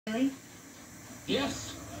Really?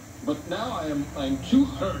 Yes, but now I'm too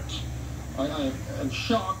hurt. I am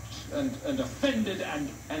shocked and offended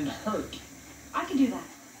and hurt. I could do that.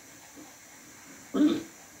 Really?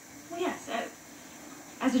 Well, yes.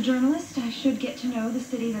 As a journalist, I should get to know the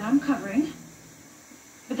city that I'm covering.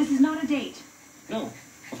 But this is not a date. No,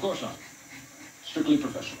 of course not. Strictly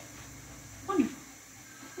professional. Wonderful.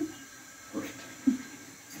 Great.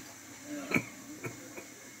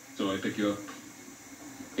 So I pick you up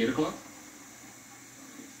 8 o'clock?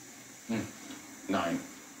 9.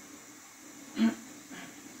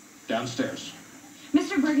 Downstairs.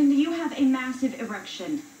 Mr. Burgundy, you have a massive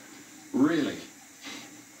erection. Really?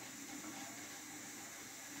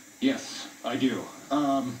 Yes, I do.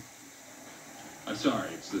 I'm sorry.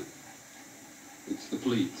 It's the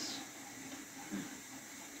pleats.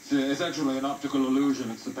 It's actually an optical illusion.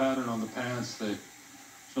 It's the pattern on the pants. It's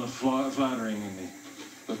not flattering in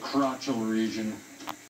the crotchal region.